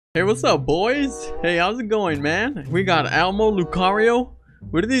Hey, what's up, boys? Hey, how's it going, man? We got Elmo, Lucario.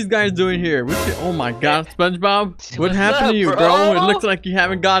 What are these guys doing here? Oh my god, Spongebob. What happened to you, bro? It looks like you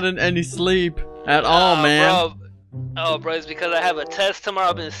haven't gotten any sleep at all, man. Bro, it's because I have a test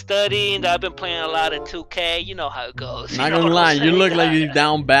tomorrow. I've been studying. I've been playing a lot of 2K. You know how it goes. Not gonna lie, you look like you're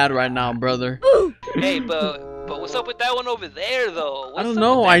down bad right now, brother. Hey, but what's up with that one over there, though? I don't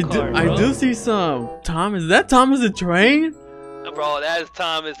know. I do see some. Is that Thomas the Train? Bro, that is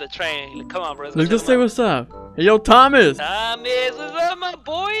Thomas the Train. Come on, bro. Let's just say what's up. Hey, yo, Thomas. Thomas, what's up, my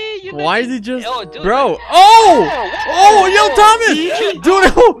boy? Why is he just... dude, bro. Yo, Thomas. Dude,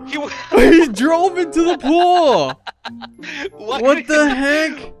 he drove into the pool. What the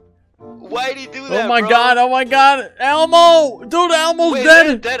heck? Why'd he do that, Oh my god. Elmo. Dude, Elmo's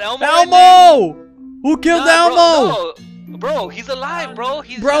dead. Dead Elmo? Elmo. Who killed Elmo? Bro, he's alive, bro.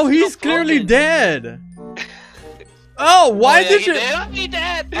 He's clearly dead. Oh, why did you? He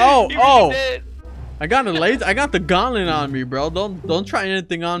dead. Dead. I got the gauntlet on me, bro. Don't try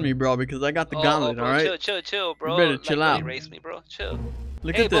anything on me, bro, because I got the gauntlet. Bro, all right. Chill, bro. You better chill out. Erase me, bro. Chill.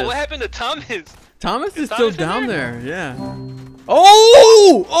 Look at this. But what happened to Thomas? Thomas is still down there. Yeah.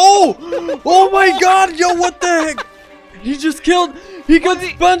 Oh my god, yo, what the heck? He just killed. He killed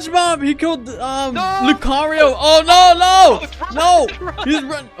Spongebob. He killed Lucario. Oh no. He's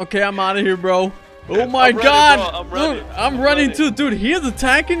running. Okay, I'm out of here, bro. Oh my god. Dude, I'm running too. Dude, he is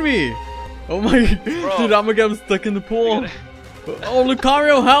attacking me. Oh my. Dude, I'm gonna get him stuck in the pool. Oh,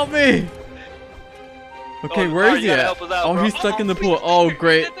 Lucario, help me. Okay, where is he at? Oh, he's stuck in the pool. Oh,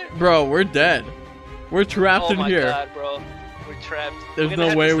 great. Bro, we're dead. We're trapped in here. Oh my god, bro. We're trapped. There's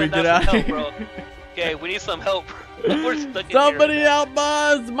no way we get out of here. Okay, we need some help. We're stuck in Somebody help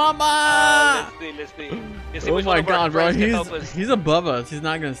us, mama! Let's see. Oh my god, bro, he's above us. He's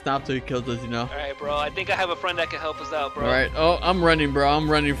not gonna stop till he kills us, you know. Alright, bro, I think I have a friend that can help us out, bro. Alright, oh, I'm running, bro. I'm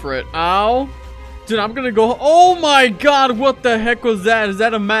running for it. Ow. Dude, I'm gonna go. Oh my god, what the heck was that? Is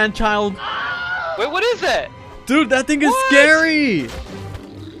that a man-child? Wait, what is that? Dude, that thing is scary.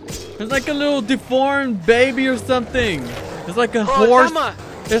 It's like a little deformed baby or something. It's like a horse.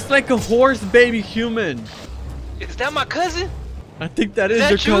 It's like a horse baby human. Is that my cousin? I think that is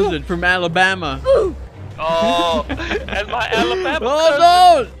your cousin from Alabama. Oh, that's my Alabama cousin. Oh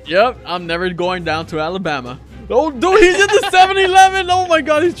no! Yep, I'm never going down to Alabama. Oh, dude, he's in the 7-Eleven. Oh my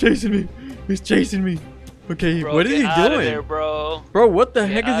god, he's chasing me. He's chasing me. Okay, bro, what is he doing? There, bro, what the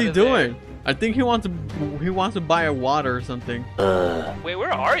heck is he doing? I think he wants to buy a water or something. Wait,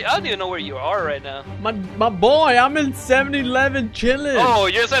 where are you? I don't even know where you are right now. My boy, I'm in 7-Eleven chilling. Oh,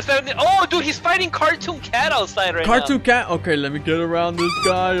 you're at 7. Oh, dude, he's fighting Cartoon Cat outside right now. Cartoon Cat? Okay, let me get around this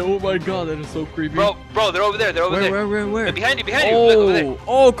guy. Oh my god, that is so creepy. Bro, they're over there. They're over there. Where? Behind you. Look over there.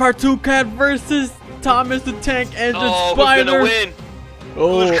 Oh, Cartoon Cat versus Thomas the Tank Engine Spider. Who's gonna win?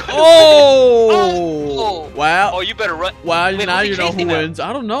 Wow. Oh, you better run. Wow, now you know who wins.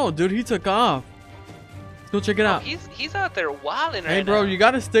 I don't know, dude. He took off. Let's go check it out. He's out there wilding right now. Hey, bro, you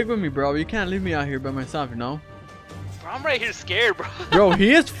gotta stick with me, bro. You can't leave me out here by myself, you know? Bro, I'm right here scared, bro. Bro,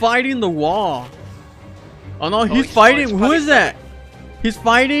 he is fighting the wall. Oh, no, he's fighting. Who is that? He's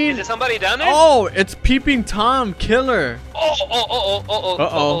fighting. Is there somebody down there? Oh, it's Peeping Tom Killer.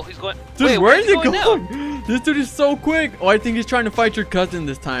 Oh, he's going. Dude, where is he going? This dude is so quick. Oh, I think he's trying to fight your cousin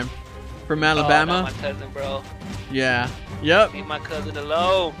this time. From Alabama. Oh, not my cousin, bro. Yeah. Yep. Leave my cousin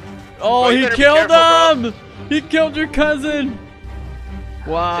alone. Oh, he killed him. He killed your cousin.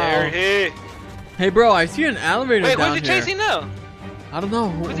 Wow. There he. Hey, bro, I see an elevator down here. Wait, who's he chasing now? I don't know.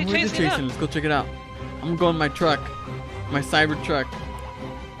 Who's he chasing? Let's go check it out. I'm going my truck. My cyber truck.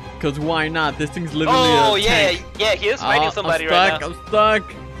 Because why not? This thing's literally a tank. Yeah, he is fighting somebody right now. I'm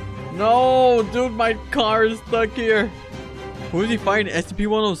stuck. No, dude, my car is stuck here. Who is he fighting?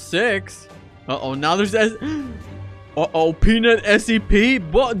 SCP-106? Uh-oh, now there's Peanut SCP?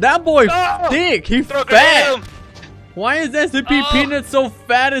 That boy thick. He's fat. Why is SCP Peanut so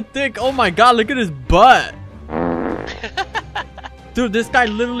fat and thick? Oh my god, look at his butt. Dude, this guy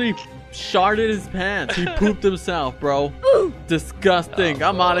literally sharded his pants. He pooped himself, bro. Disgusting.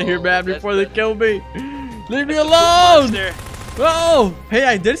 I'm out of here, man, before they kill me. Leave me alone. Oh, hey,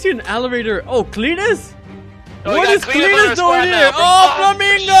 I did see an elevator. Oh, Cletus? What is Cletus doing here? Oh,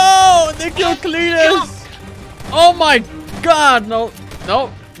 Flamingo! They killed Cletus. Oh my god, no.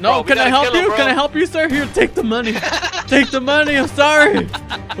 Can I help you? Can I help you, sir? Here, take the money. Take the money. I'm sorry.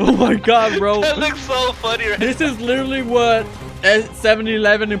 Oh my god, bro. That looks so funny right now. This is literally what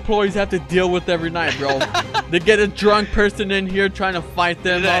 7-Eleven employees have to deal with every night, bro. They get a drunk person in here trying to fight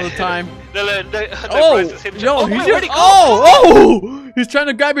them all the time. He's trying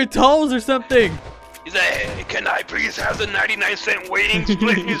to grab your toes or something. He's like, hey, can I please have the 99-cent wings,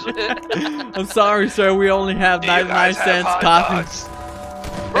 please? I'm sorry, sir. We only have 99 cents coffee.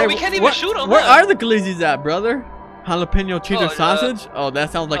 Bro, we can't even shoot him. Where are the glizzies at, brother? Jalapeno cheddar sausage? Oh,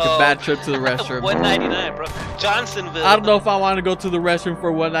 that sounds like a bad trip to the restroom. $1.99, bro. Johnsonville. I don't know if I want to go to the restroom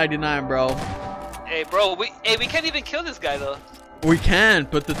for $1.99, bro. Hey, bro, we can't even kill this guy though. We can,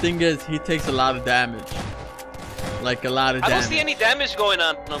 but the thing is, he takes a lot of damage. Like a lot of damage. I don't see any damage going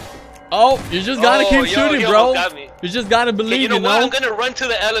on him. Oh, you just gotta keep shooting, bro. You just gotta believe, you know what? I'm gonna run to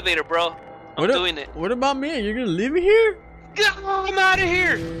the elevator, bro. I'm doing it. What about me? You're gonna leave me here? I'm out of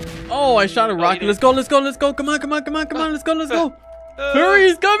here. Oh, I shot a rocket. Let's go, let's go, let's go. Come on, come on, come on, come on. Let's go, let's go. Hurry,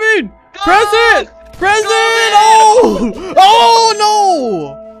 he's coming. Press it. Press it. Oh, oh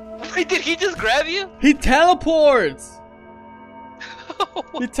no. Wait, did he just grab you? He teleports.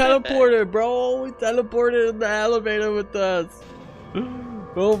 He teleported, bro. He teleported in the elevator with us.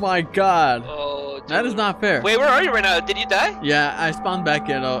 Oh my god. Oh, dude. That is not fair. Wait, where are you right now? Did you die? Yeah, I spawned back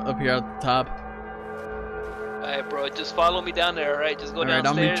in up here at the top. Alright, bro, just follow me down there, alright? Just go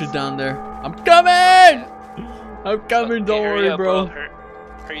downstairs. Alright, I'll meet you down there. I'm coming! I'm coming, don't worry, bro.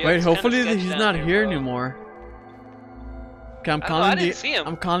 Hurry up. Wait, hopefully he's not here anymore. Okay, I'm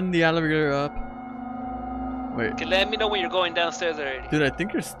calling the elevator up. Wait. Okay, let me know when you're going downstairs already. Dude, I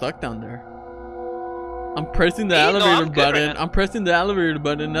think you're stuck down there. I'm pressing the elevator button. Right, I'm pressing the elevator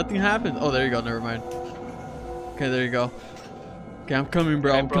button. Nothing happens. Oh, there you go. Never mind. Okay, there you go. Okay, I'm coming,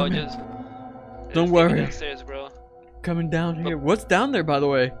 bro. I'm coming. Don't worry. Downstairs, bro. Coming down here. What's down there, by the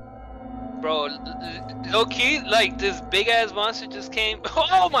way? Bro, low key, like this big ass monster just came.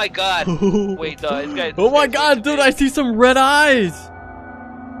 Oh my god. Wait, no, this guy. Oh my god, dude, I see some red eyes.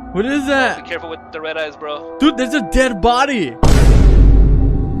 What is that? Be careful with the red eyes, bro. Dude, there's a dead body.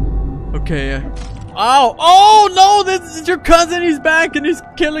 Okay. Oh, oh no, this is your cousin. He's back and he's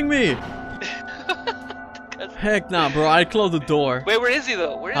killing me. Heck nah, bro. I closed the door. Wait, where is he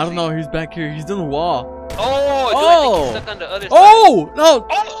though? Where is he? I don't know. He's back here. He's in the wall. Oh, dude, I think he's stuck on the other side. Oh, no.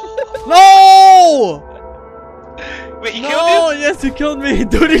 Oh. No. Wait, he killed you? Yes, he killed me.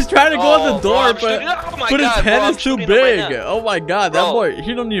 Dude, he's trying to go on the door, but his head is too big. Right, oh my god, that boy,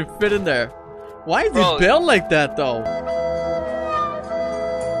 he don't even fit in there. Why is he built like that though?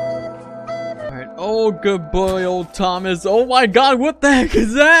 Alright, oh good boy, old Thomas. Oh my god, what the heck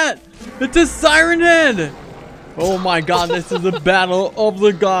is that? It's a siren head. Oh my god, this is the battle of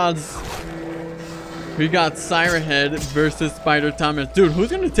the gods. We got Siren Head versus Spider Thomas. Dude, who's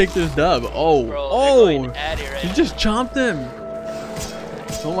gonna take this dub? Oh, he just chomped him.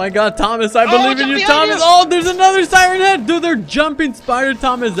 Oh my god, Thomas, I believe in you, Thomas. Oh, there's another Siren Head. Dude, they're jumping Spider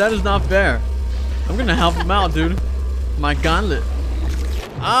Thomas. That is not fair. I'm gonna help him out, dude. My gauntlet.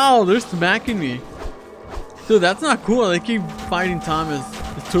 Ow, they're smacking me. Dude, that's not cool. They keep fighting Thomas.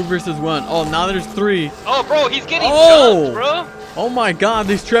 It's 2 versus 1. Oh, now there's 3. Oh, bro, he's getting jumped, bro. Oh my god,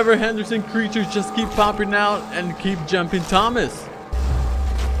 these Trevor Henderson creatures just keep popping out and keep jumping Thomas.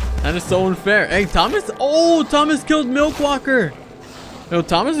 That is so unfair. Hey, Thomas. Oh, Thomas killed Milkwalker. Yo,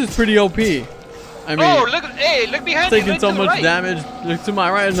 Thomas is pretty OP. I mean, oh, look, hey, look behind you. Taking so much damage. Look to my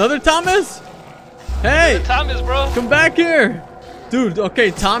right. Another Thomas? Hey. Another Thomas, bro. Come back here. Dude,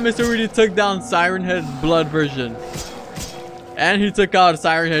 okay, Thomas already took down Siren Head Blood version. And he took out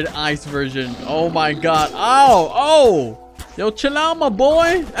Siren Head Ice version. Oh my god. Ow. Oh. Yo, chill out, my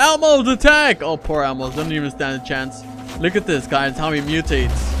boy. Elmo's attack. Oh, poor Elmo's. Doesn't even stand a chance. Look at this, guys. How he mutates.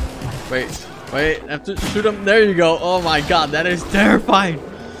 Wait. I have to shoot him. There you go. Oh my god. That is terrifying.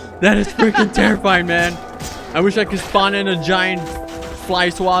 That is freaking terrifying, man. I wish I could spawn in a giant fly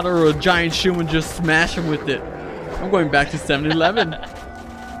swatter or a giant shoe and just smash him with it. I'm going back to 7-Eleven.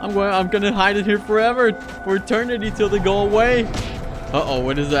 I'm gonna hide it here forever. For eternity till they go away. Uh-oh.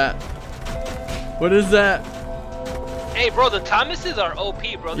 What is that? What is that? Hey, bro, the Thomases are OP,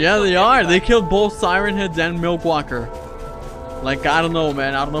 bro. Yeah, they are. They killed both Siren Heads and Milkwalker. Like, I don't know,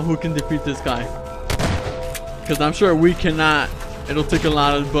 man. I don't know who can defeat this guy. Because I'm sure we cannot. It'll take a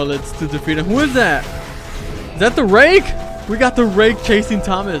lot of bullets to defeat him. Who is that? Is that the Rake? We got the Rake chasing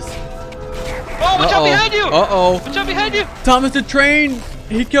Thomas. Oh, watch out behind you! Uh-oh. Watch out behind you! Thomas the Train!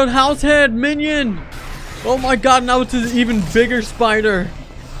 He killed Househead, Minion! Oh my god, now it's an even bigger spider.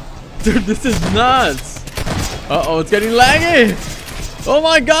 Dude, this is nuts. Uh-oh, it's getting laggy. Oh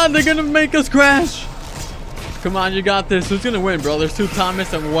my god, they're gonna make us crash. Come on, you got this. Who's gonna win, bro? There's 2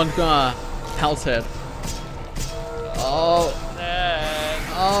 Thomas and 1 Househead. Oh.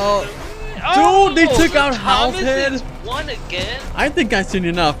 Dude, they took out Househead. Won again? I think I've seen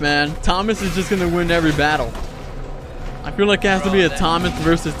enough, man. Thomas is just gonna win every battle. I feel like it has to be a Thomas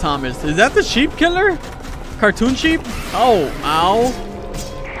versus Thomas. Is that the sheep killer? Cartoon sheep? Oh, ow.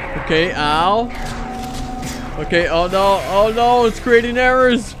 Okay, ow. Okay, oh no, it's creating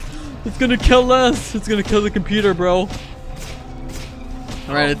errors. It's gonna kill us. It's gonna kill the computer, bro.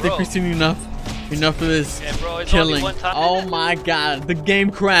 Alright, I think we've seen enough of this killing. Oh my god, the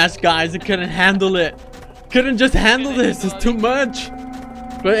game crashed, guys. It couldn't handle it. Couldn't just handle this. It's too much.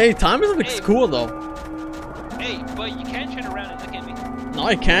 But hey, Thomas looks cool though. Hey, but you can't turn around and look at me. No,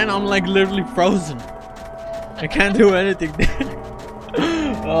 I can't. I'm like literally frozen. I can't do anything.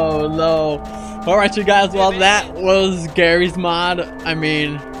 Oh no. Alright, you guys, well, that was Gary's mod. I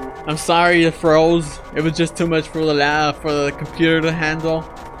mean, I'm sorry it froze. It was just too much for the computer to handle.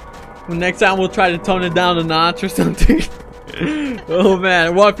 Next time we'll try to tone it down a notch or something. Oh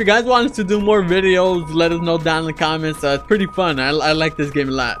man. Well, if you guys want us to do more videos, let us know down in the comments. It's pretty fun. I like this game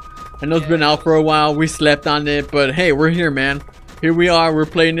a lot. I know it's been out for a while. We slept on it, but hey, we're here, man. Here we are. We're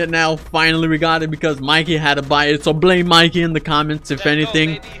playing it now. Finally, we got it because Mikey had to buy it. So blame Mikey in the comments if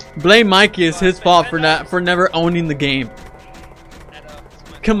anything. Blame Mikey. It's his fault for never owning the game.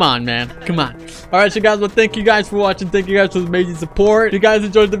 Come on, man. Come on. Alright, so guys, well, thank you guys for watching. Thank you guys for the amazing support. If you guys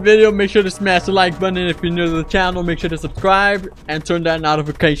enjoyed the video, make sure to smash the like button. If you're new to the channel, make sure to subscribe and turn that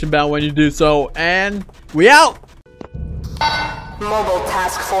notification bell when you do so. And we out. Mobile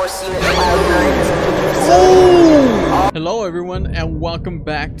Task Force Unit 5. Hello everyone, and welcome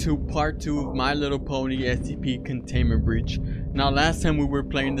back to part 2 of My Little Pony SCP Containment Breach. Now, last time we were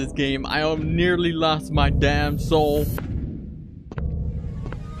playing this game, I nearly lost my damn soul.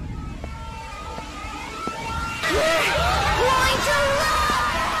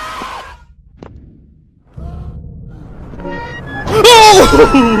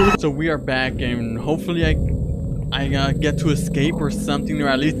 So we are back, and hopefully I get to escape or something, or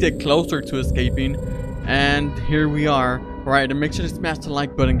at least get closer to escaping. And here we are. Alright, and make sure to smash the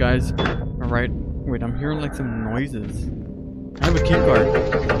like button, guys. Alright, wait, I'm hearing like some noises. I have a key card.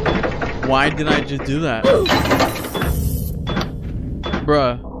 Why did I just do that?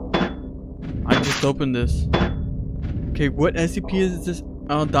 Bruh, I just opened this. Okay, what SCP is this?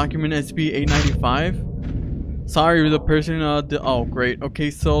 Document SCP-895. Sorry, the person. Oh, great. Okay,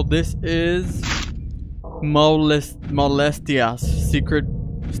 so this is Molestia's secret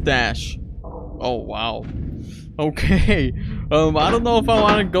stash. Oh wow. Okay. I don't know if I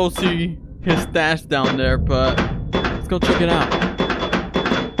want to go see his stash down there, but let's go check it out.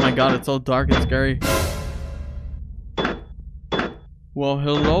 My God, it's so dark and scary. Well,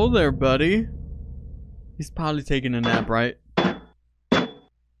 hello there, buddy. He's probably taking a nap, right?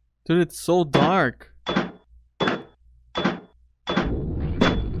 Dude, it's so dark.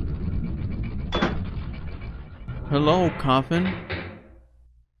 Hello, coffin.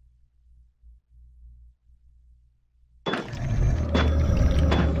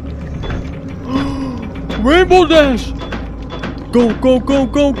 Rainbow Dash! Go, go, go,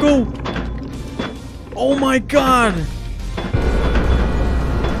 go, go! Oh my God!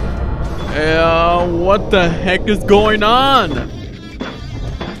 What the heck is going on?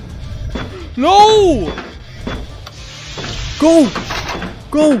 No! Go!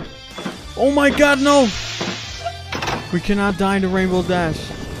 Go! Oh my God, no! We cannot die in the Rainbow Dash.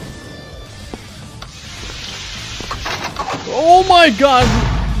 Oh my God!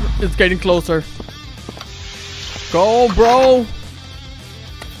 It's getting closer. Go, bro!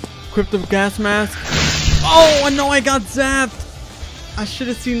 Equip the gas mask. Oh, no, I got zapped! I should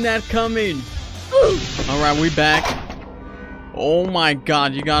have seen that coming. Alright, we back. Oh my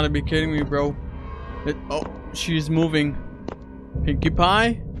God, you gotta be kidding me, bro. Oh, she's moving. Pinkie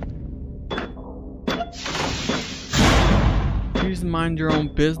Pie? Please mind your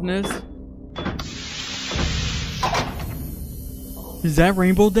own business. Is that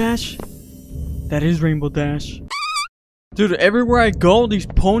Rainbow Dash? That is Rainbow Dash. Dude, everywhere I go, these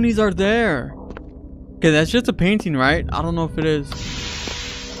ponies are there. Okay, that's just a painting, right? I don't know if it is.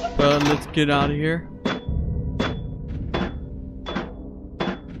 But let's get out of here.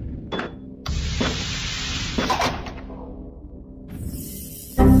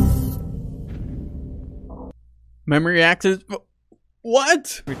 Memory access.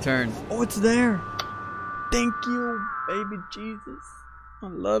 What? Return. Oh, it's there. Thank you, baby Jesus. I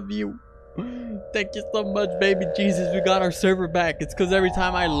love you. Thank you so much, baby Jesus. We got our server back. It's because every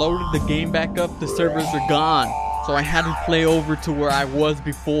time I loaded the game back up, the servers are gone. So I had to play over to where I was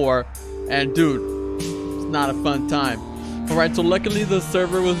before. And dude, it's not a fun time. Alright, so luckily the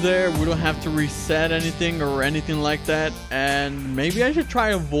server was there. We don't have to reset anything or anything like that. And maybe I should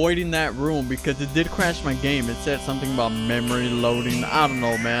try avoiding that room because it did crash my game. It said something about memory loading. I don't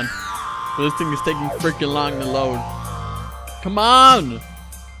know, man. But this thing is taking freaking long to load. Come on!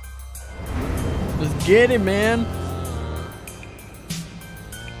 Let's get it, man.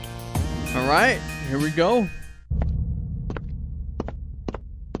 Alright, here we go.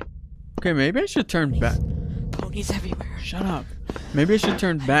 Okay, maybe I should turn back. Ponies everywhere. Shut up. Maybe I should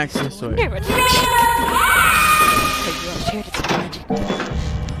turn back this way.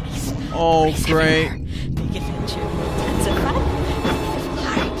 Oh, great. Big adventure. Tons of fun. Beautiful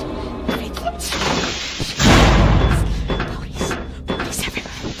heart. Faithful ponies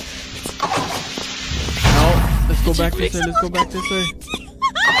everywhere. It's all. No, let's go back this way. Let's go back this way.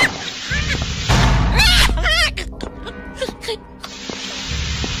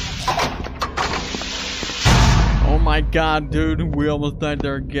 Oh my god, dude. We almost died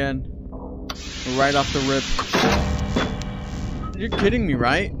there again. Right off the rip. You're kidding me,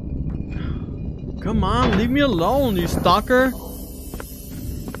 right? Come on, leave me alone, you stalker.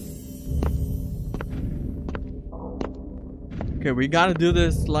 Okay, we gotta do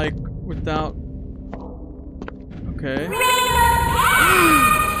this like without... Okay.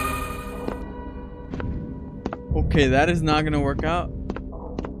 Okay, that is not gonna work out.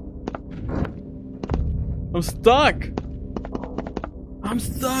 I'm stuck! I'm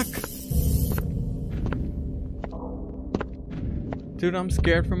stuck! Dude, I'm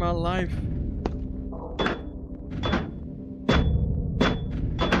scared for my life.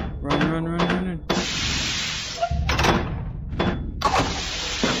 Run.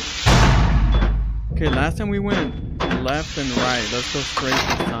 Okay, last time we went left and right. Let's go straight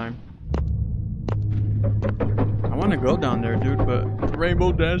this time. I want to go down there, dude, but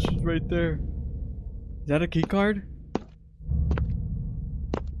Rainbow Dash is right there. Is that a key card?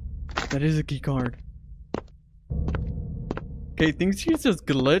 That is a key card. Okay, things she's just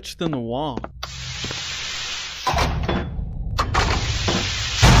glitched in the wall.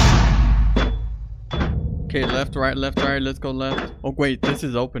 Okay, left, right, let's go left. Oh wait, this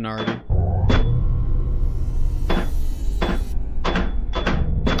is open already.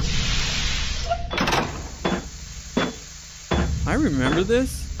 I remember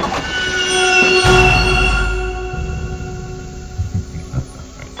this.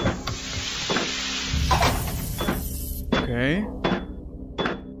 Okay.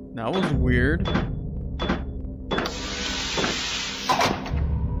 That was weird.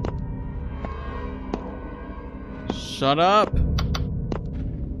 Shut up.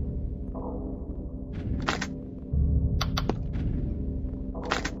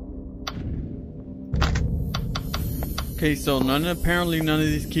 Okay, so apparently none of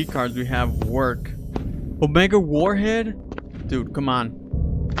these key cards we have work. Omega Warhead? Dude, come on.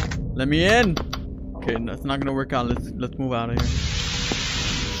 Let me in. Okay, that's not gonna work out. Let's move out of here.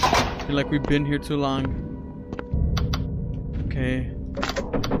 I feel like we've been here too long. Okay.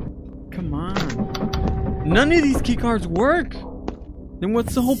 Come on. None of these key cards work. Then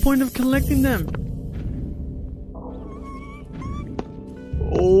what's the whole point of collecting them?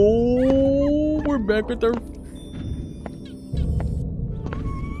 Oh, we're back with our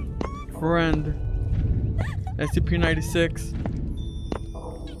friend. SCP-96.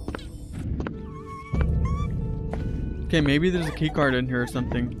 Okay, maybe there's a key card in here or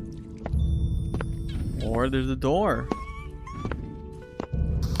something. Or there's a door.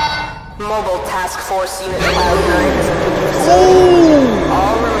 Mobile Task Force Unit Cloud 9 is in Oh!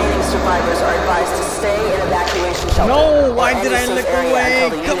 All remaining survivors are advised to stay in evacuation shelter. No, why did I look away?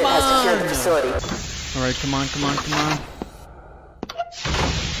 Until the Come unit has secured on! the facility. Alright, come on.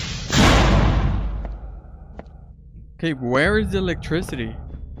 Okay, where is the electricity?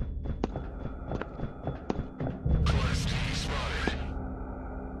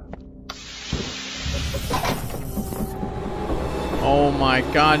 Oh my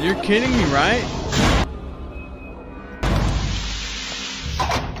god, you're kidding me, right?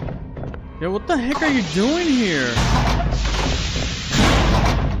 Yo, what the heck are you doing here?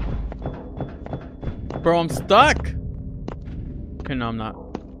 Bro, I'm stuck. Okay, no, I'm not.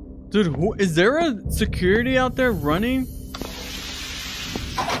 Dude, is there a security out there running?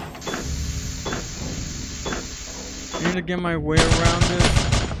 I need to get my way around this.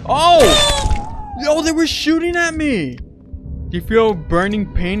 Oh! Yo, they were shooting at me! Do you feel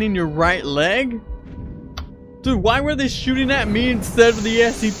burning pain in your right leg? Dude, why were they shooting at me instead of the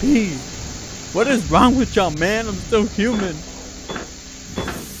SCP? What is wrong with y'all, man? I'm still human.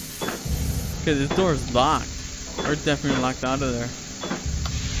 Okay, this door is locked. We're definitely locked out of there.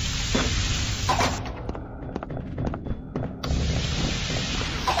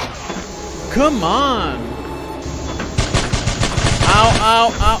 Come on! Ow,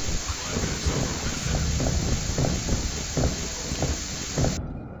 ow, ow!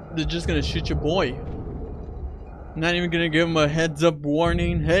 They're just gonna shoot your boy. Not even gonna give him a heads up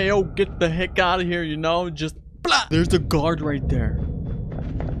warning. Hey, oh, get the heck out of here, you know? Just blah! There's a guard right there.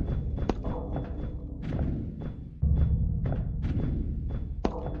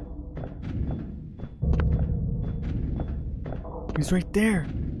 He's right there.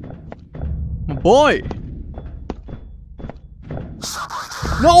 My boy.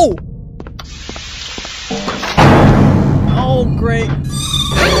 No! Oh, great.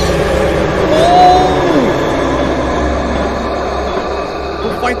 Oh! Go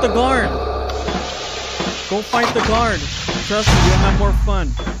fight the guard. Go fight the guard. Trust me, you'll have more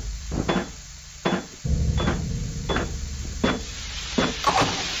fun.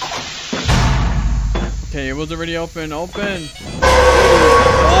 Okay, it was already open. Open.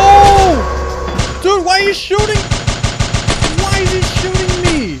 Oh! Dude, why are you shooting? Why is he shooting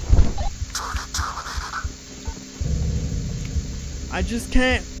me? I just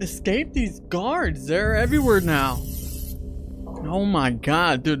can't escape these guards. They're everywhere now. Oh my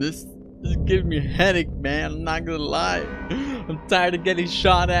god, dude, this gives me a headache, man. I'm not gonna lie. I'm tired of getting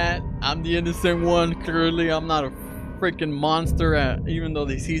shot at. I'm the innocent one. Clearly, I'm not a freaking monster. Even though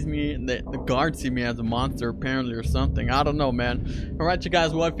they sees me, the guards see me as a monster, apparently, or something. I don't know, man. All right, you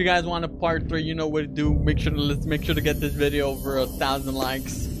guys. Well, if you guys want a part 3, you know what to do. Let's make sure to get this video over 1,000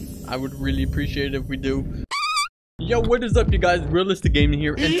 likes. I would really appreciate it if we do. Yo, what is up, you guys? Realistic Gaming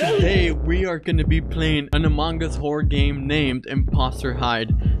here, and today we are going to be playing an Among Us horror game named Imposter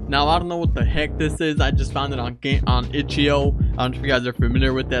Hide. Now, I don't know what the heck this is. I just found it on itch.io. I don't know if you guys are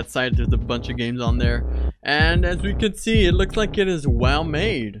familiar with that site. There's a bunch of games on there, and as we can see, it looks like it is well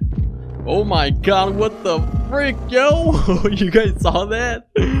made. Oh my god, what the frick, yo? You guys saw that?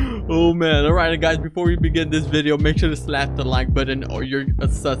 Oh man. Alright guys, before we begin this video, make sure to slap the like button or you're a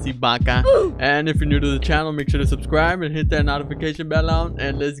sussy baka. And if you're new to the channel, make sure to subscribe and hit that notification bell on,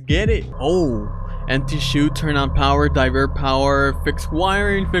 and let's get it. Oh, empty chute, turn on power, divert power, fix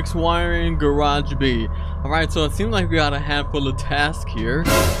wiring, garage B. Alright, so it seems like we got a handful of tasks here.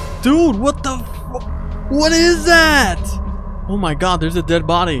 Dude, what the what is that? Oh my god, there's a dead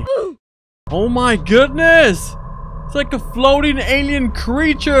body. Oh my goodness! It's like a floating alien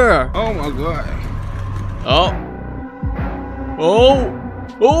creature! Oh my god. Oh.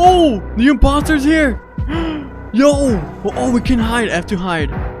 Oh! Oh! The imposter's here! Yo! Oh, we can hide. I have to hide.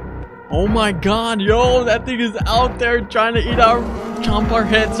 Oh my god, yo! That thing is out there trying to chomp our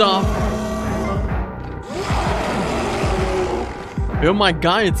heads off. Oh my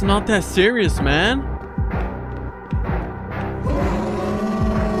god, it's not that serious, man.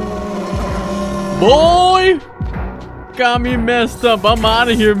 Boy! Got me messed up. I'm out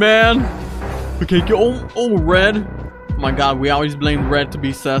of here, man. Okay, oh, Red. Oh my god, we always blame Red to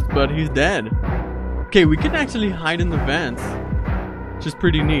be sus, but he's dead. Okay, we can actually hide in the vents, which is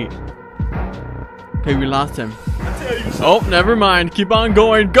pretty neat. Okay, we lost him. Oh, never mind. Keep on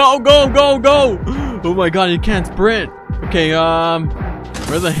going. Go, go, go, go. Oh my god, you can't sprint. Okay,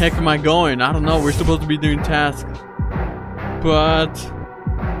 where the heck am I going? I don't know. We're supposed to be doing tasks, but...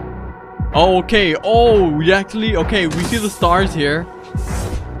 Oh, okay. Oh, we actually... Okay, we see the stars here.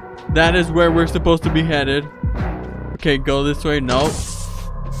 That is where we're supposed to be headed. Okay, go this way. No.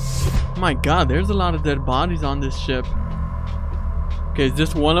 Oh my god, there's a lot of dead bodies on this ship. Okay, is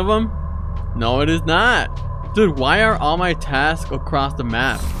this one of them? No, it is not. Dude, why are all my tasks across the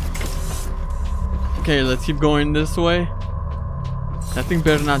map? Okay, let's keep going this way. That thing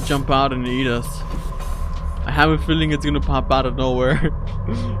better not jump out and eat us. I have a feeling it's gonna pop out of nowhere.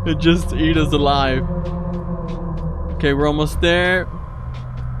 It just eat us alive. Okay, we're almost there.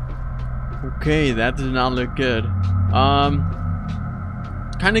 Okay, that does not look good. Kind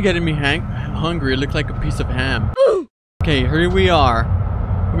of getting me hungry. It looks like a piece of ham. Okay, here we are.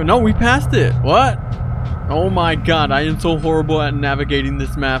 No, we passed it. What? Oh my god, I am so horrible at navigating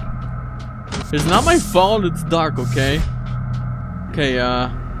this map. It's not my fault. It's dark. Okay. Okay.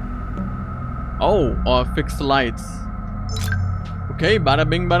 Fix the lights. Okay, bada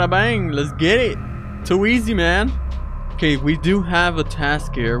bing, bada bang. Let's get it. Too easy, man. Okay, we do have a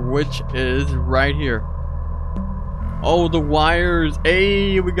task here, which is right here. Oh, the wires.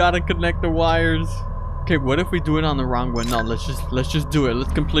 Hey, we gotta connect the wires. Okay, what if we do it on the wrong one? No, let's just do it.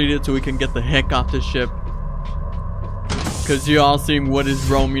 Let's complete it so we can get the heck off the ship. Cause you all seeing what is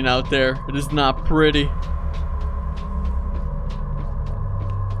roaming out there. It is not pretty.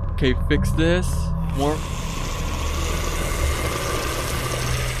 Okay, fix this. More.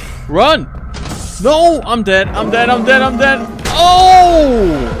 Run! No! I'm dead. I'm dead. I'm dead. I'm dead.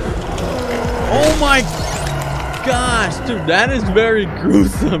 Oh! Oh my gosh, dude, that is very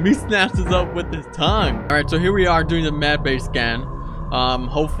gruesome. He snaps us up with his tongue. Alright, so here we are doing the med base scan.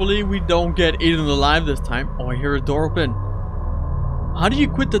 Hopefully we don't get eaten alive this time. Oh, I hear a door open. How do you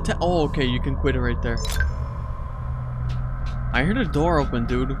quit the oh, okay, you can quit it right there. I heard a door open,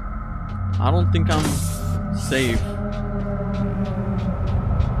 dude. I don't think I'm safe.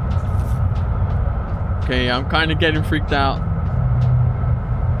 Okay, I'm kind of getting freaked out.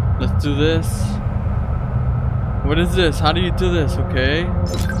 Let's do this. What is this? How do you do this? Okay.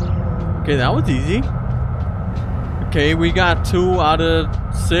 Okay, that was easy. Okay, we got 2 out of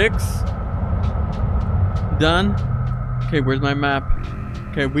 6. Done. Okay, where's my map?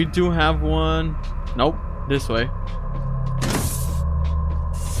 Okay, we do have one. Nope, this way.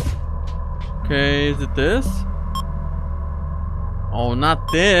 Okay, is it this? Oh,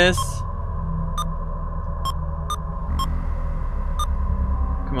 not this.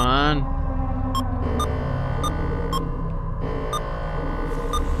 Come on.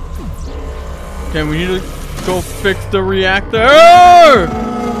 Okay, we need to go fix the reactor.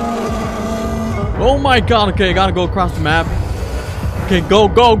 Oh my god, okay, I gotta go across the map. Okay, go,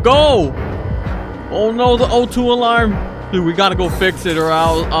 go, go! Oh no, the O2 alarm. Dude, we gotta go fix it or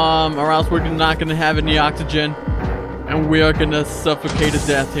else we're not gonna have any oxygen. And we are gonna suffocate to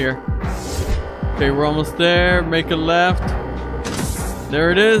death here. Okay, we're almost there. Make a left. There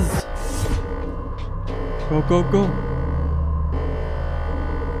it is. Go, go, go.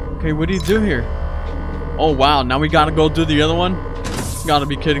 Okay, what do you do here? Oh wow, now we gotta go do the other one? You gotta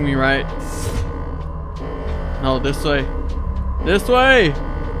be kidding me, right? No, this way. This way!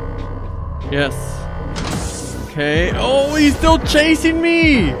 Yes. Okay. Oh, he's still chasing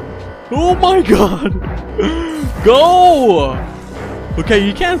me! Oh my god! Go! Okay,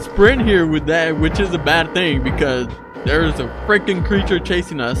 you can't sprint here with that, which is a bad thing because there's a freaking creature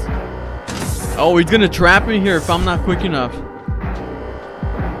chasing us. Oh, he's gonna trap me here if I'm not quick enough.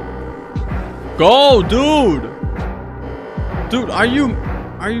 Go, dude! Dude, are you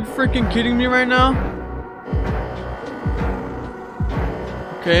freaking kidding me right now?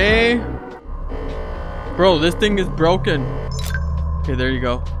 Okay. Bro, this thing is broken. Okay, there you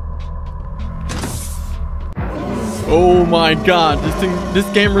go. Oh my god, this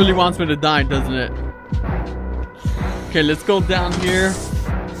game really wants me to die, doesn't it? Okay, let's go down here.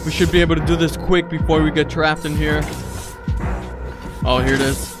 We should be able to do this quick before we get trapped in here. Oh, here it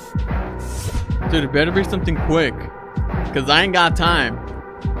is. Dude, it better be something quick, cause I ain't got time.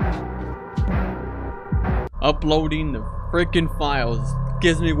 Uploading the freaking files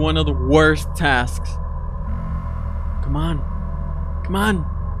gives me one of the worst tasks. Come on. Come on.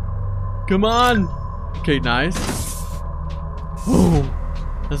 Come on. Okay, nice. Oh,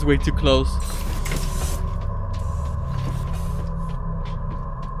 that's way too close.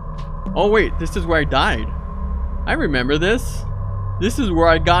 Oh wait, this is where I died. I remember this. This is where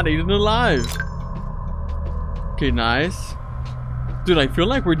I got eaten alive. Okay, nice. Dude, I feel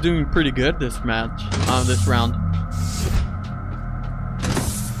like we're doing pretty good this match, this round.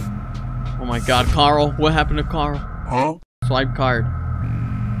 Oh my god, Carl. What happened to Carl? Huh? Swipe card.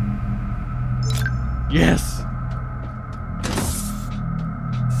 Yes!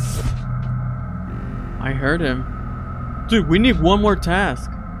 I heard him. Dude, we need one more task.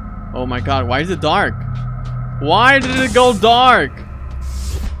 Oh my god, why is it dark? Why did it go dark?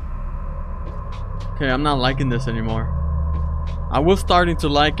 Okay, I'm not liking this anymore. I was starting to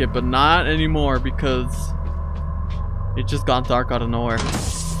like it, but not anymore because it just got dark out of nowhere.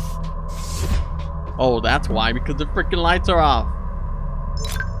 Oh, that's why, because the freaking lights are off.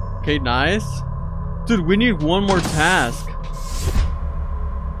 Okay, nice. Dude, we need one more task.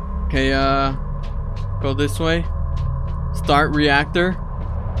 Okay, go this way. Start reactor.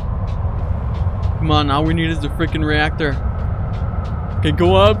 Come on, all we need is the freaking reactor. Okay,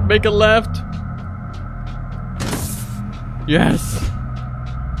 go up, make a left. Yes.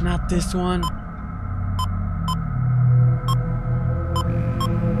 Not this one.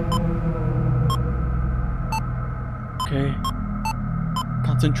 Okay.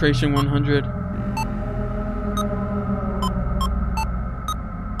 Concentration 100.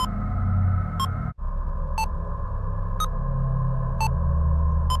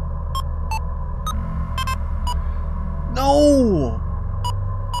 No!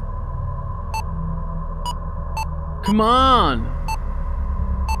 Come on!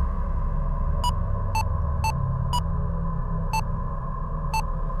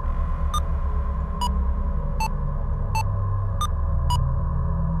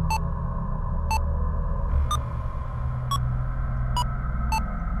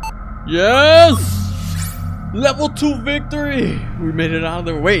 Yes! Level 2 victory! We made it out of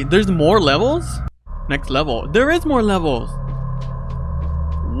there. Wait, there's more levels? Next level. There is more levels.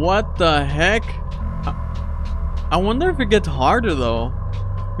 What the heck? I wonder if it gets harder though.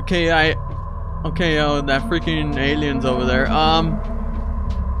 Okay, that freaking alien's over there.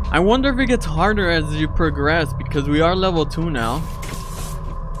 I wonder if it gets harder as you progress because we are level 2 now.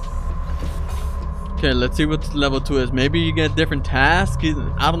 Okay, let's see what level 2 is. Maybe you get different tasks.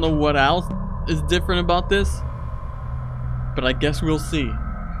 I don't know what else is different about this, but I guess we'll see.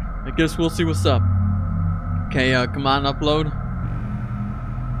 I guess we'll see what's up. Okay, come on, upload.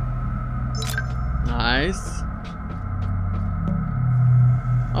 Nice.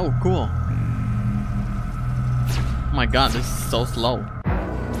 Oh, cool. Oh my god, this is so slow.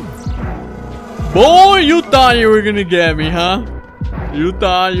 Boy, you thought you were gonna get me, huh? You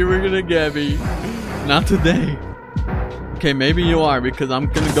thought you were gonna get me. Not today. Okay, maybe you are, because I'm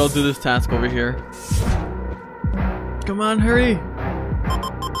gonna go do this task over here. Come on, hurry.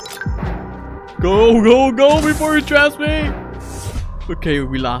 Go, go, go before he traps me. Okay,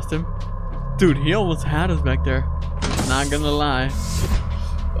 we lost him. Dude, he almost had us back there. Not gonna lie.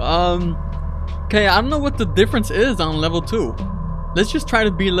 Okay, I don't know what the difference is on level 2. Let's just try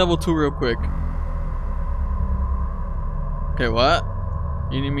to beat level 2 real quick. Okay, what?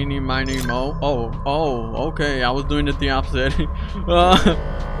 Eeny, meeny, miny, mo. Oh, okay. I was doing it the opposite.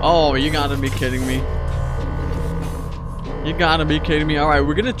 Oh, you gotta be kidding me. You gotta be kidding me. Alright,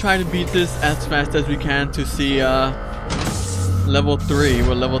 we're gonna try to beat this as fast as we can to see level 3,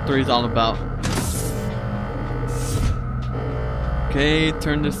 what level 3 is all about. Okay,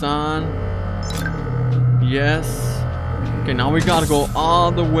 turn this on. Yes. Okay, now we gotta go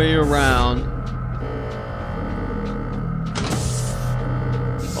all the way around.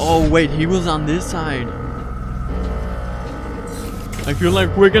 Oh wait, he was on this side. I feel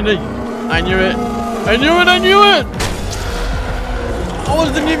like we're gonna... I knew it. I knew it, I knew it! I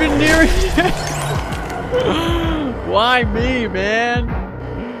wasn't even near it yet. Why me, man?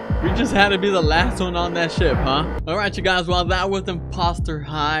 We just had to be the last one on that ship, huh? Alright, you guys, well, that was Imposter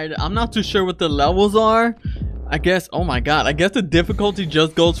Hide. I'm not too sure what the levels are. I guess, oh my god, I guess the difficulty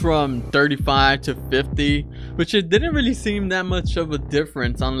just goes from 35 to 50, which it didn't really seem that much of a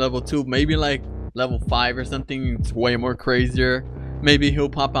difference on level 2. Maybe like level 5 or something, it's way more crazier. Maybe he'll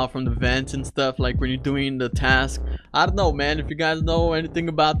pop out from the vents and stuff like when you're doing the task. I don't know, man. If you guys know anything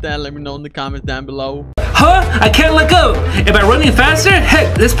about that, let me know in the comments down below. Huh? I can't let go. Am I running faster?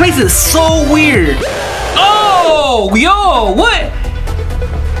 Heck, this place is so weird. Oh, yo, what?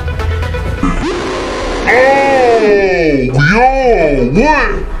 Oh, yo,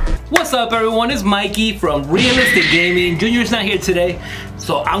 what? What's up, everyone? It's Mikey from Realistic Gaming. Junior's not here today,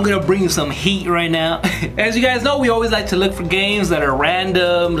 so I'm gonna bring you some heat right now. As you guys know, we always like to look for games that are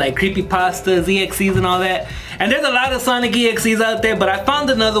random, like creepypastas, EXEs, and all that. And there's a lot of Sonic EXEs out there, but I found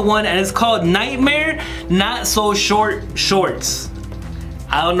another one, and it's called Nightmare Not So Short Shorts.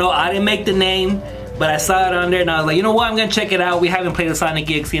 I don't know, I didn't make the name, but I saw it on there, and I was like, you know what, I'm gonna check it out. We haven't played a Sonic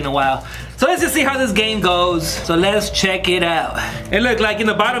EXE in a while. So let's just see how this game goes. So let's check it out. And look, like in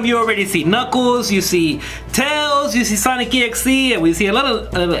the bottom, you already see Knuckles, you see Tails, you see Sonic EXE, and we see a lot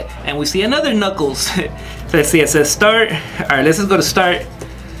of, and we see another Knuckles. So let's see, it says start. All right, let's just go to start.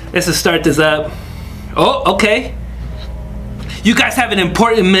 Let's just start this up. Oh, okay. You guys have an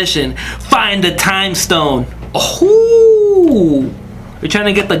important mission. Find the time stone. Oh, you're trying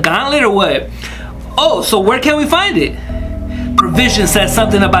to get the gauntlet or what? Oh, so where can we find it? Provision says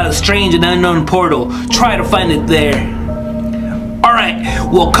something about a strange and unknown portal. Try to find it there. Alright,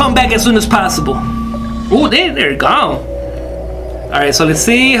 we'll come back as soon as possible. Oh, they're gone. Alright, so let's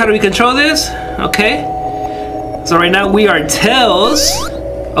see. How do we control this? Okay. So right now we are Tails.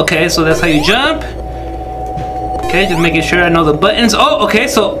 Okay, so that's how you jump. Okay, just making sure I know the buttons. Oh, okay,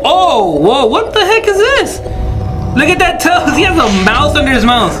 so, oh, whoa, what the heck is this? Look at that Tails. He has a mouth under his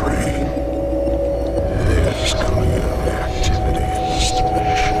mouth.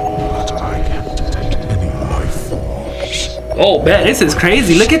 Oh man, this is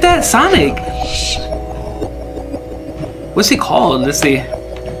crazy. Look at that Sonic. What's he called? Let's see.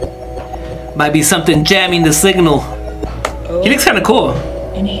 Might be something jamming the signal. He looks kind of cool.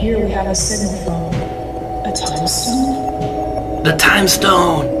 And here we have a signal from a time stone. The time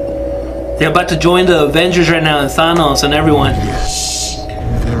stone. They're about to join the Avengers right now, and Thanos and everyone. Yes,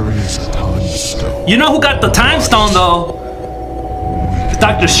 there is a time stone. You know who got the time stone though?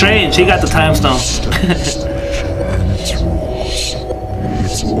 Doctor Strange. He got the time stone.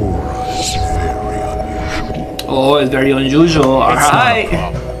 Oh, it's very unusual. Alright.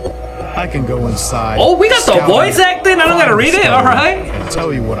 I can go inside. Oh, we got the voice acting? I don't gotta read it? Alright. And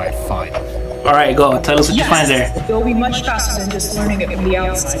tell you what I find. Alright, go. Tell us what you find there. It'll be much faster than just learning it from the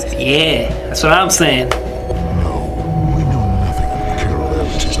outside. Yeah, that's what I'm saying. No, we know nothing of the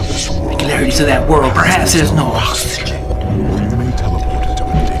peculiarities of this world. Peculiarities of that world. Perhaps there's no oxygen. We may teleport into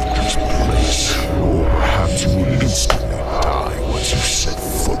a dangerous place, or perhaps you will instantly die once you set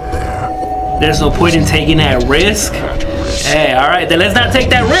foot there. There's no point in taking that risk. Hey, alright, then let's not take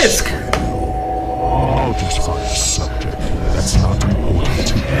that risk. I'll just find a subject that's not important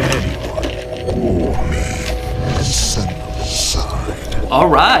to anyone or me and send them inside.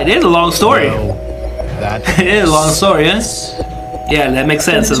 Alright, it is a long story. Well, that It is a long story, huh? Yeah, that makes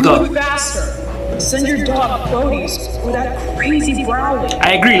sense. Let's Do go. it faster. Send your dog Bodie's with that crazy growling.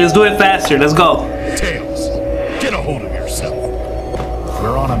 I agree, let's do it faster. Let's go. Tails, get a hold of yourself.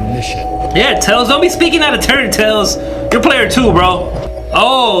 We're on a mission. Yeah, Tails, don't be speaking out of turn, Tails. You're player 2, bro.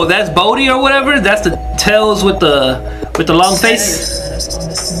 Oh, that's Bodie or whatever? That's the Tails with the long face? Sent us on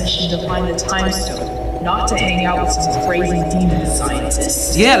this mission to find the time stone, not to hang out with some crazy demon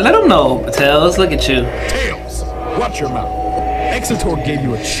scientists. Yeah, let them know, Tails. Look at you. Tails, watch your mouth. Exitor gave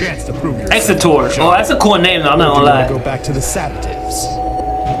you a chance to prove yourself. Exitor. Oh, that's a cool name, though. I'm not gonna lie. Go back to the sedatives.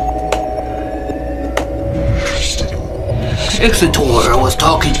 Exitor was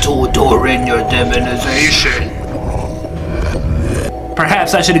talking to a door in your demonization.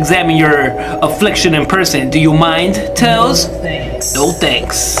 Perhaps I should examine your affliction in person. Do you mind, Tails? No thanks. No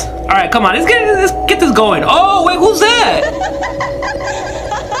thanks. Alright, come on, let's get this going. Oh, wait, who's that?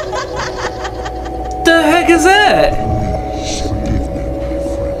 The heck is that?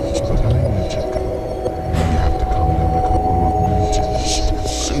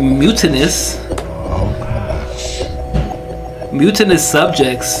 Mutinous? Mutinous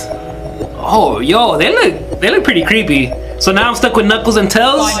subjects. Oh, yo, they look pretty creepy. So now I'm stuck with Knuckles and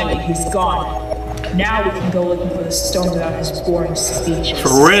Tails? Finally, he's gone. Now we can go looking for the stone without his boring speeches.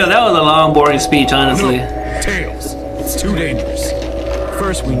 For real, that was a long, boring speech, honestly. No, Tails, it's too dangerous.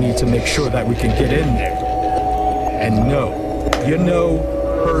 First, we need to make sure that we can get in there. And no, you know,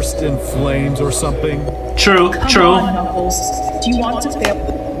 burst in flames or something? True, Come true. on, Knuckles. Do you want to fail?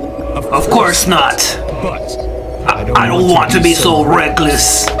 Of course not. But I don't want to be so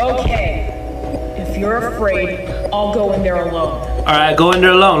reckless. Okay. If you're afraid, I'll go in there alone. Alright, go in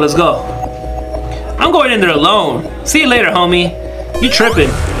there alone. Let's go. I'm going in there alone. See you later, homie. You tripping.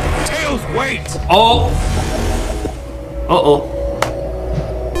 Tails, wait! Oh. Uh-oh.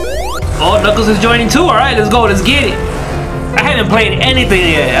 Oh, Knuckles is joining too. Alright, let's go. Let's get it. I haven't played anything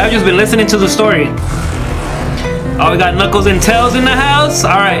yet. I've just been listening to the story. Oh, we got Knuckles and Tails in the house.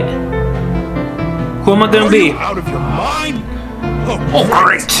 Alright. Who am I gonna be? Are you out of your mind? Oh,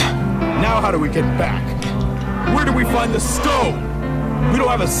 great. Now how do we get back? Where do we find the stone? We don't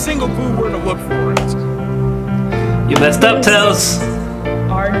have a single clue where to look for it. You messed up, Tails.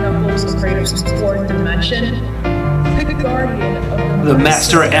 Are Knuckles afraid of some fourth dimension? The guardian of The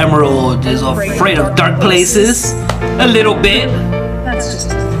Master Emerald is afraid of dark places. A little bit. That's just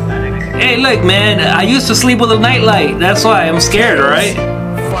pathetic. Hey, look, man. I used to sleep with a nightlight. That's why I'm scared, alright?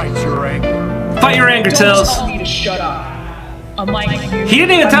 Fight your anger. Fight your anger, Don't Tails. tell me to shut up. Unlike you, He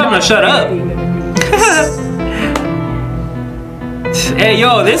didn't even tell him to shut up. Hey,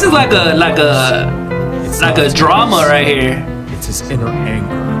 yo, this is like a drama right here. It's his inner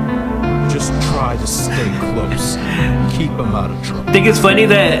anger. Just try to stay close. Keep him out of trouble. I think it's funny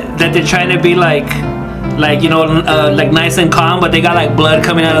that they're trying to be like you know, like nice and calm, but they got like blood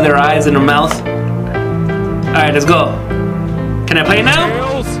coming out of their eyes and their mouth. All right, let's go. Can I play now?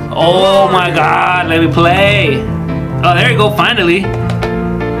 Tails, Oh my God, let me play. Oh, there you go, finally.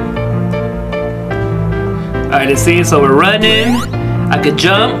 All right, let's see. So we're running. I could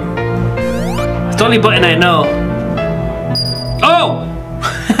jump. It's the only button I know. Oh!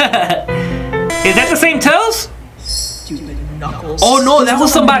 Is that the same Tails? Stupid Knuckles. Oh no, that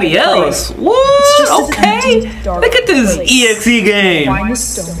was somebody else. What? Okay. Look at this EXE game. Find the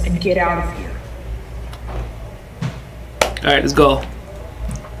stone and get out of here. All right, let's go.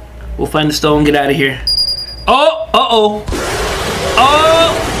 We'll find the stone, get out of here. Oh, uh-oh.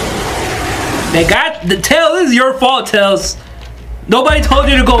 Oh! They got the Tails. This is your fault, Tails. Nobody told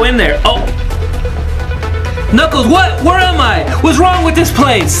you to go in there. Oh. Knuckles, what? Where am I? What's wrong with this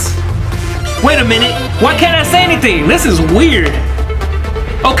place? Wait a minute. Why can't I say anything? This is weird.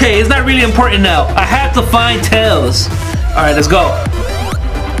 Okay, it's not really important now. I have to find Tails. All right, let's go.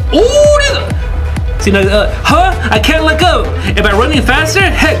 Ooh, see, huh? I can't look up. Am I running faster?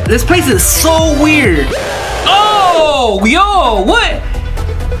 Heck, this place is so weird. Oh, yo, what?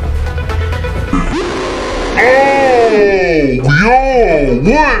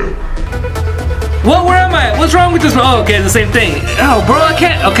 What? Where am I? What's wrong with this? Oh, okay, the same thing. Oh, bro, I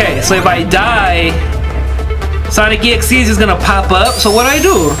can't. Okay, so if I die, Sonic EXE is gonna pop up. So what do I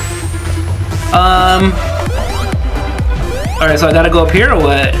do? All right, so I gotta go up here or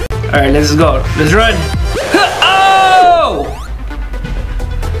what? All right, let's go. Let's run. Oh!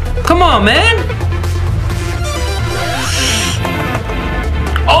 Come on, man.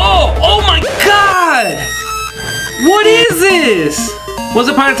 Oh my God! What is this? Once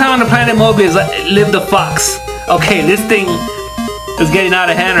upon a time on the planet Mobius lived a fox. Okay, this thing is getting out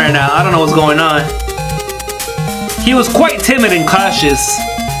of hand right now. I don't know what's going on. He was quite timid and cautious.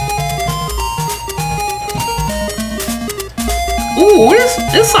 Ooh,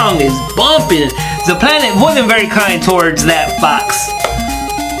 this song is bumping. The planet wasn't very kind towards that fox.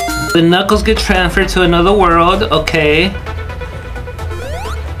 The Knuckles get transferred to another world. Okay.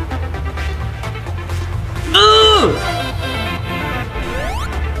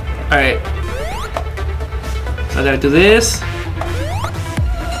 Alright. So I gotta do this.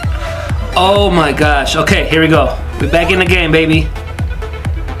 Oh my gosh. Okay, here we go. We're back in the game, baby.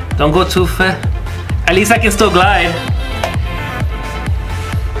 Don't go too fast. At least I can still glide.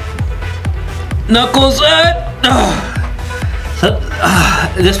 Knuckles.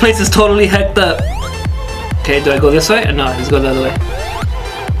 This place is totally hecked up. Okay, do I go this way? No, let's go the other way.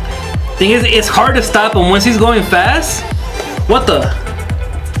 Thing is, it's hard to stop him once he's going fast. What the?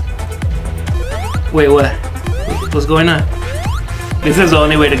 Wait, what? What's going on? This is the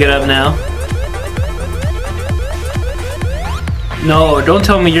only way to get up now. No, don't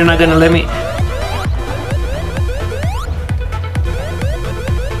tell me you're not gonna let me.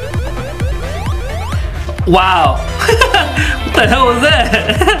 Wow. What the hell was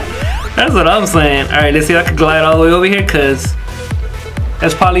that? That's what I'm saying. Alright, let's see if I can glide all the way over here, because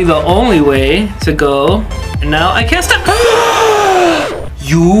that's probably the only way to go. And now I can't stop.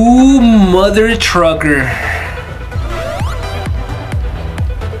 You mother trucker.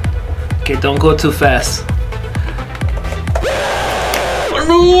 Okay, don't go too fast.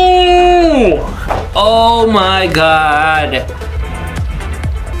 No! Oh my god.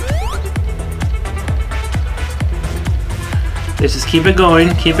 Let's just keep it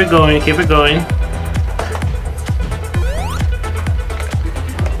going, keep it going, keep it going.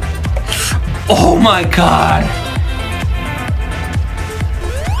 Oh my god.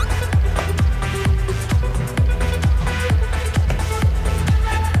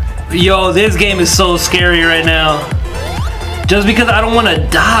 Yo, this game is so scary right now. Just because I don't want to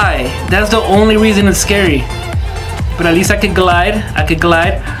die. That's the only reason it's scary. But at least I could glide. I could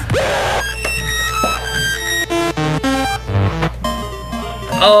glide.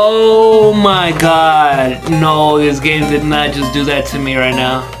 Oh my god. No, this game did not just do that to me right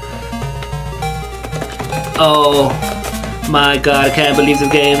now. Oh my god, I can't believe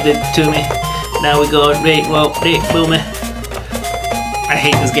this game did it to me. Now we go, wait, whoa, wait, boom it. I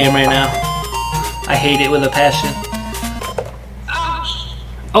hate this game right now. I hate it with a passion.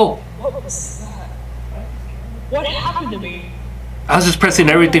 Oh. What was that? What happened to me? I was just pressing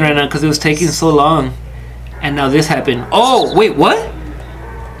everything right now because it was taking so long. And now this happened. Oh, wait, what?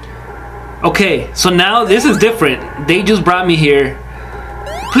 Okay, so now this is different. They just brought me here.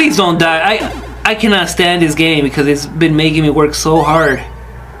 Please don't die. I cannot stand this game because it's been making me work so hard.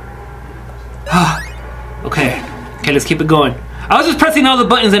 Okay, let's keep it going. I was just pressing all the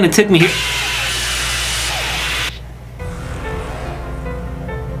buttons and it took me here.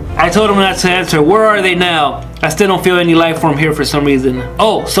 I told him not to answer. Where are they now? I still don't feel any life form here for some reason.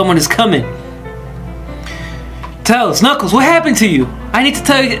 Oh, someone is coming. Tell us, Knuckles, what happened to you? I need to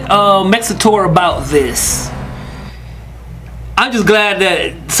tell Mexator about this. I'm just glad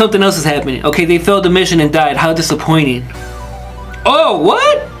that something else is happening. Okay, they failed the mission and died. How disappointing. Oh,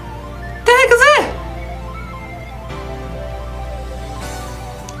 what? The heck is that?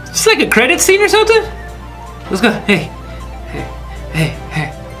 It's like a credit scene or something? Let's go. Hey. Hey.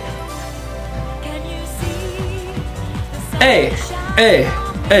 Hey.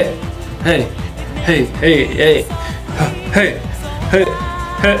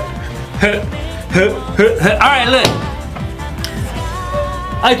 Alright, look.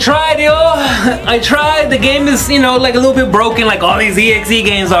 I tried, yo. I tried. The game is, you know, like a little bit broken like all these EXE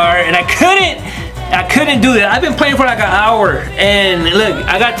games are, and I couldn't do that. I've been playing for like an hour, and look,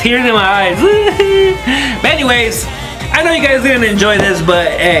 I got tears in my eyes. But anyways, I know you guys didn't enjoy this, but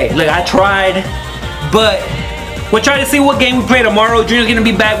hey, look, I tried. But we'll try to see what game we play tomorrow. Junior's gonna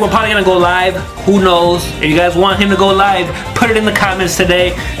be back. We're probably gonna go live. Who knows? If you guys want him to go live, put it in the comments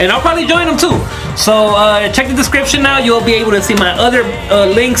today, and I'll probably join him too. So check the description now. You'll be able to see my other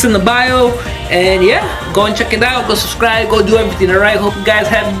links in the bio. And yeah, go and check it out. Go subscribe. Go do everything. Alright. Hope you guys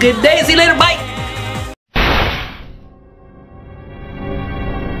have a good day. See you later. Bye.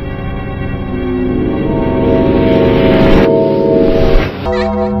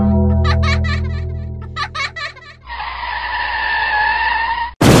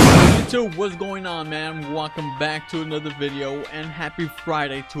 So what's going on, man? Welcome back to another video, and happy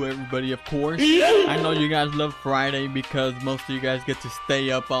Friday to everybody, of course. I know you guys love Friday because most of you guys get to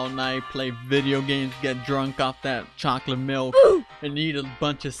stay up all night, play video games, get drunk off that chocolate milk, and eat a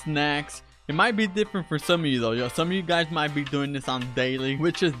bunch of snacks. It might be different for some of you though. Yo, some of you guys might be doing this on daily,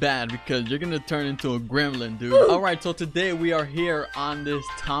 which is bad because you're gonna turn into a gremlin, dude. Alright, so today we are here on this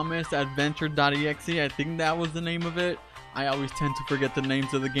Thomas Adventure.exe. I think that was the name of it. I always tend to forget the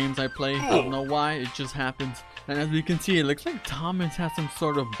names of the games I play. I don't know why, it just happens. And as we can see, it looks like Thomas has some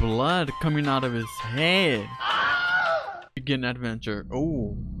sort of blood coming out of his head. Begin adventure.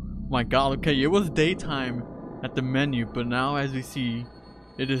 Oh my god, okay, it was daytime at the menu, but now as we see,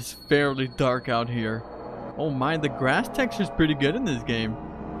 it is fairly dark out here. Oh my, the grass texture is pretty good in this game.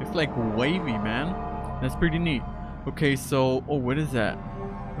 It's like wavy, man. That's pretty neat. Okay, so, oh, what is that?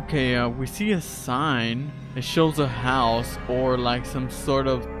 Okay, we see a sign. It shows a house or like some sort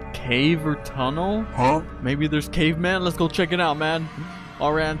of cave or tunnel. Huh? Maybe there's cavemen. Let's go check it out, man.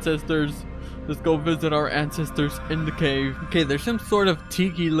 Our ancestors. Let's go visit our ancestors in the cave. Okay, there's some sort of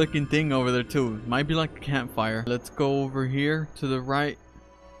tiki looking thing over there too. Might be like a campfire. Let's go over here to the right.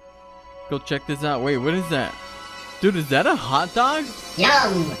 Go check this out. Wait, what is that? Dude, is that a hot dog?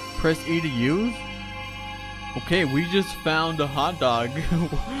 Yum! Press E to use? Okay, we just found a hot dog.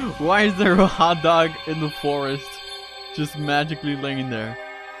 Why is there a hot dog in the forest? Just magically laying there.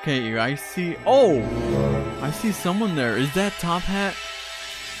 Okay, I see... Oh! I see someone there. Is that Top Hat?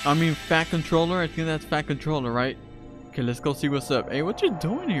 I mean, Fat Controller? I think that's Fat Controller, right? Okay, let's go see what's up. Hey, what you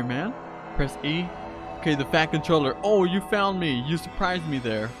doing here, man? Press E. Okay, the Fat Controller. Oh, you found me. You surprised me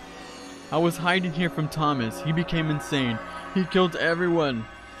there. I was hiding here from Thomas. He became insane. He killed everyone.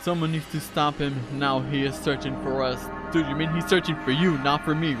 Someone needs to stop him. Now he is searching for us. Dude, you mean he's searching for you, not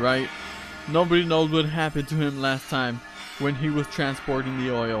for me, right? Nobody knows what happened to him last time when he was transporting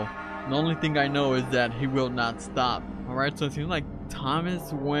the oil. The only thing I know is that he will not stop. Alright, so it seems like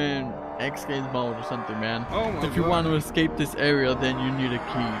Thomas went EXE mode or something, man. If you want to escape this area, then you need a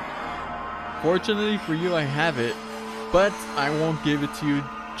key. Fortunately for you, I have it, but I won't give it to you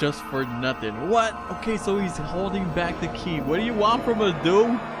just for nothing. What? Okay, so he's holding back the key. What do you want from us,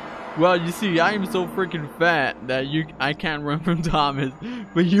 dude? Well, you see, I am so freaking fat that I can't run from Thomas,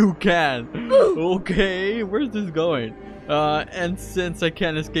 but you can. Okay, where's this going? And since I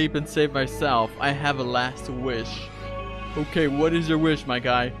can't escape and save myself, I have a last wish. Okay, what is your wish, my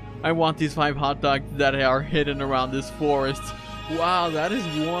guy? I want these 5 hot dogs that are hidden around this forest. Wow, that is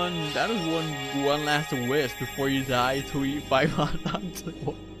one last wish before you die, to eat 5 hot dogs.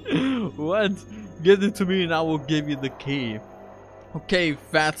 What? Give it to me and I will give you the key. Okay,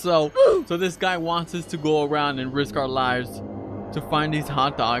 fatso. So this guy wants us to go around and risk our lives to find these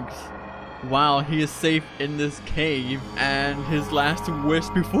hot dogs. Wow, he is safe in this cave and his last wish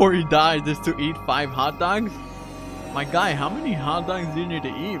before he dies is to eat 5 hot dogs? My guy, how many hot dogs do you need to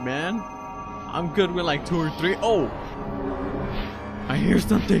eat, man? I'm good with like 2 or 3. Oh! I hear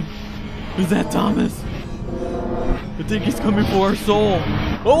something. Is that Thomas? I think he's coming for our soul.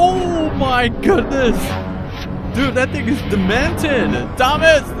 Oh my goodness! Dude, that thing is demented!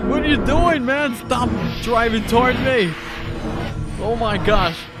 Thomas! What are you doing, man? Stop driving towards me! Oh my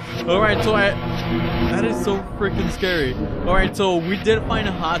gosh. Alright, so that is so freaking scary. Alright, so we did find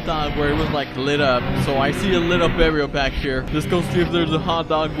a hot dog where it was like lit up. So I see a lit up area back here. Let's go see if there's a hot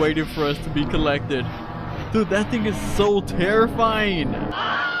dog waiting for us to be collected. Dude, that thing is so terrifying.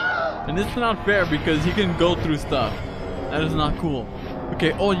 And it's not fair because he can go through stuff. That is not cool.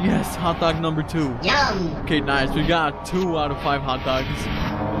 Okay, oh yes, hot dog number 2. Yum! Okay, nice. We got 2 out of 5 hot dogs.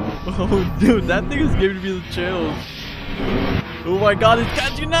 Oh, dude, that thing is giving me the chills. Oh my god, it's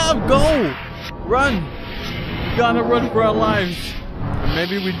catching up! Go! Run! We gotta run for our lives. Or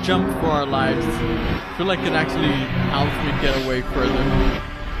maybe we jump for our lives. I feel like it actually helps me get away further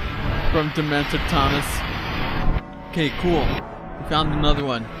from Demented Thomas. Okay, cool. We found another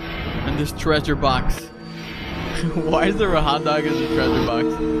one. And this treasure box. Why is there a hot dog in the treasure box?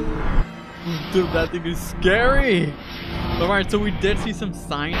 Dude, that thing is scary! Alright, so we did see some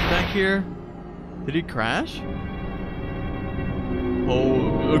signs back here. Did he crash?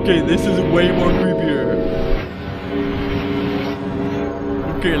 Oh, okay, this is way more creepier.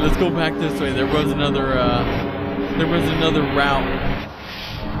 Okay, let's go back this way. There was another route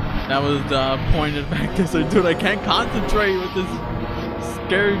that was pointed back this way. Dude, I can't concentrate with this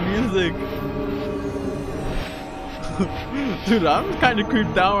scary music. Dude, I'm kind of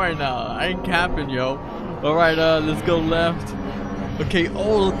creeped out right now. I ain't capping, yo. Alright, let's go left. Okay,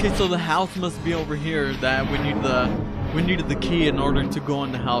 oh, okay, so the house must be over here. That we needed the key in order to go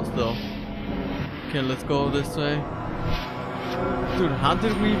in the house, though. Okay, let's go this way. Dude, how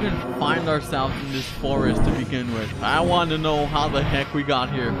did we even find ourselves in this forest to begin with? I want to know how the heck we got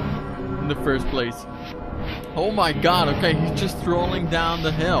here in the first place. Oh my god, okay, he's just strolling down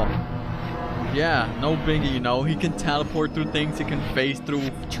the hill. Yeah, no biggie, you know. He can teleport through things, he can phase through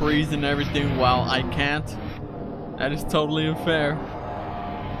trees and everything while I can't. That is totally unfair.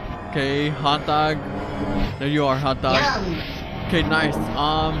 Okay, hot dog. There you are, hot dog. Okay, nice.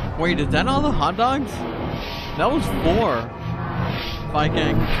 Wait, is that all the hot dogs? That was 4. If I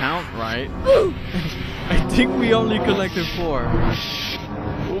can count right. I think we only collected 4.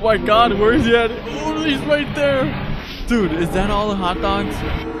 Oh my god, where is he at? Oh, he's right there. Dude, is that all the hot dogs?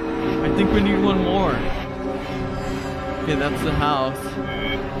 I think we need one more. Okay, that's the house.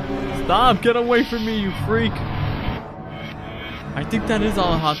 Stop, get away from me, you freak. I think that is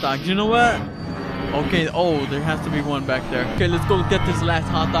all the hot dogs. You know what? Okay, oh, there has to be one back there. Okay, let's go get this last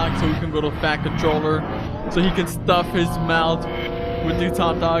hot dog so we can go to Fat Controller. So he can stuff his mouth with these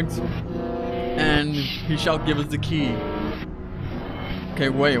hot dogs. And he shall give us the key. Okay,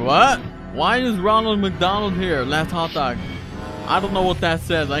 wait, what? Why is Ronald McDonald here? Last hot dog. I don't know what that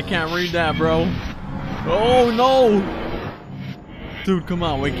says. I can't read that, bro. Oh, no. Dude, come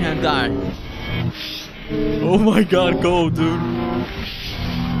on. We can't die. Oh, my God. Go, dude.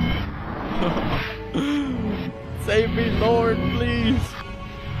 Save me, Lord, please.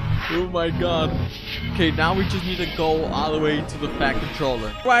 Oh, my God. Okay, now we just need to go all the way to the Fat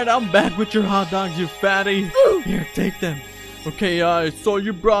Controller. Right, I'm back with your hot dogs, you fatty. Here, take them. Okay, so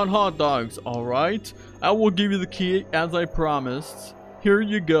you brought hot dogs, alright? I will give you the key as I promised. Here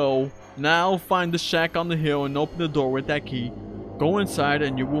you go. Now find the shack on the hill and open the door with that key. Go inside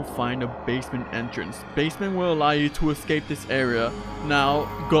and you will find a basement entrance. Basement will allow you to escape this area. Now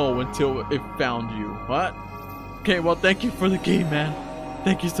go until it found you. What? Okay, well thank you for the key, man.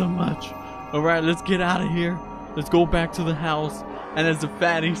 Thank you so much. Alright, let's get out of here. Let's go back to the house. And as the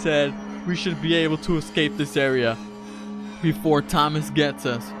fatty said, we should be able to escape this area before Thomas gets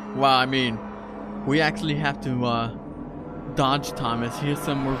us. Well, I mean, we actually have to dodge Thomas. He is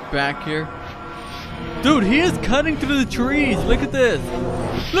somewhere back here. Dude, he is cutting through the trees. Look at this.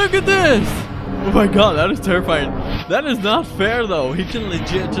 Look at this. Oh my god, that is terrifying. That is not fair though. He can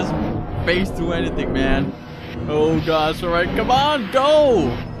legit just phase through anything, man. Oh gosh, alright, come on, go.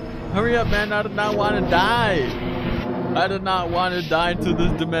 Hurry up, man. I do not want to die. I do not want to die to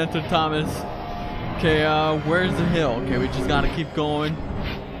this Dementor Thomas. Okay, where's the hill? Okay, we just gotta keep going.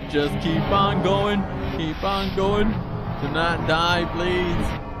 Just keep on going. Keep on going. Do not die, please.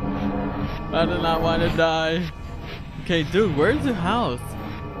 I do not want to die. Okay, dude, where's the house?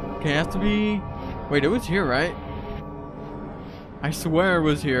 Okay, it has to be... Wait, it was here, right? I swear it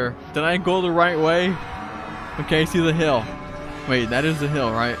was here. Did I go the right way? Okay, I see the hill. Wait, that is the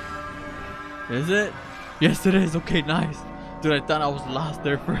hill, right? Is it? Yes, it is. Okay, nice. Dude, I thought I was lost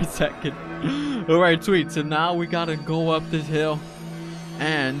there for a second. Alright, sweet. So now we gotta go up this hill.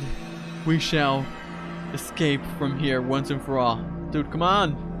 And we shall escape from here once and for all. Dude, come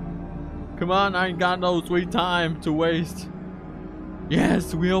on. Come on, I ain't got no sweet time to waste.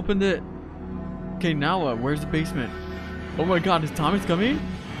 Yes, we opened it. Okay, now what? Where's the basement? Oh my god, is Thomas coming?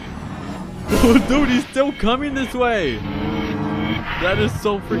 Oh, dude, he's still coming this way. That is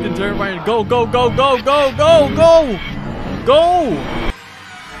so freaking terrifying. Go, go, go, go, go, go, go! Go!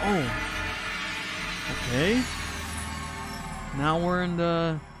 Oh. Okay. Now we're in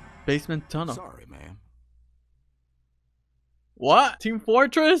the basement tunnel. Sorry, man. What? Team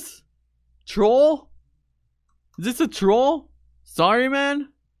Fortress? Troll? Is this a troll? Sorry, man?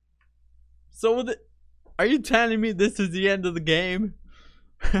 So, are you telling me this is the end of the game?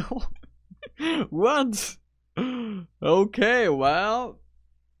 What? Okay, well,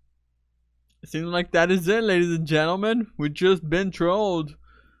 it seems like that is it, ladies and gentlemen. We've just been trolled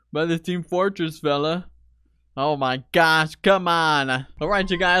by the Team Fortress fella. Oh my gosh, come on.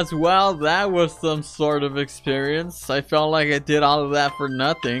 Alright, you guys, well, that was some sort of experience. I felt like I did all of that for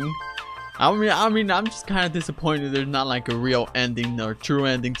nothing. I mean, I'm just kind of disappointed there's not like a real ending or true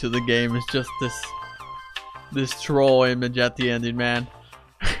ending to the game. It's just this troll image at the ending, man.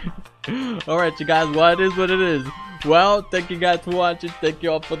 Alright, you guys, well, it is what it is. Well, thank you guys for watching. Thank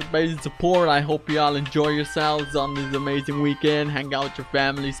you all for the amazing support. I hope you all enjoy yourselves on this amazing weekend. Hang out with your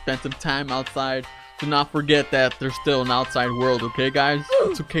family, spend some time outside. Do not forget that there's still an outside world, okay, guys?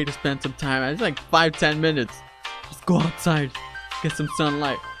 It's okay to spend some time. It's like 5-10 minutes. Just go outside, get some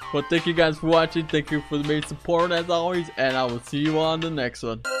sunlight. Well, thank you guys for watching. Thank you for the amazing support as always, and I will see you on the next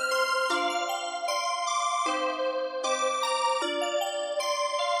one.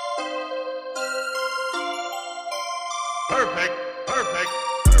 Perfect, perfect.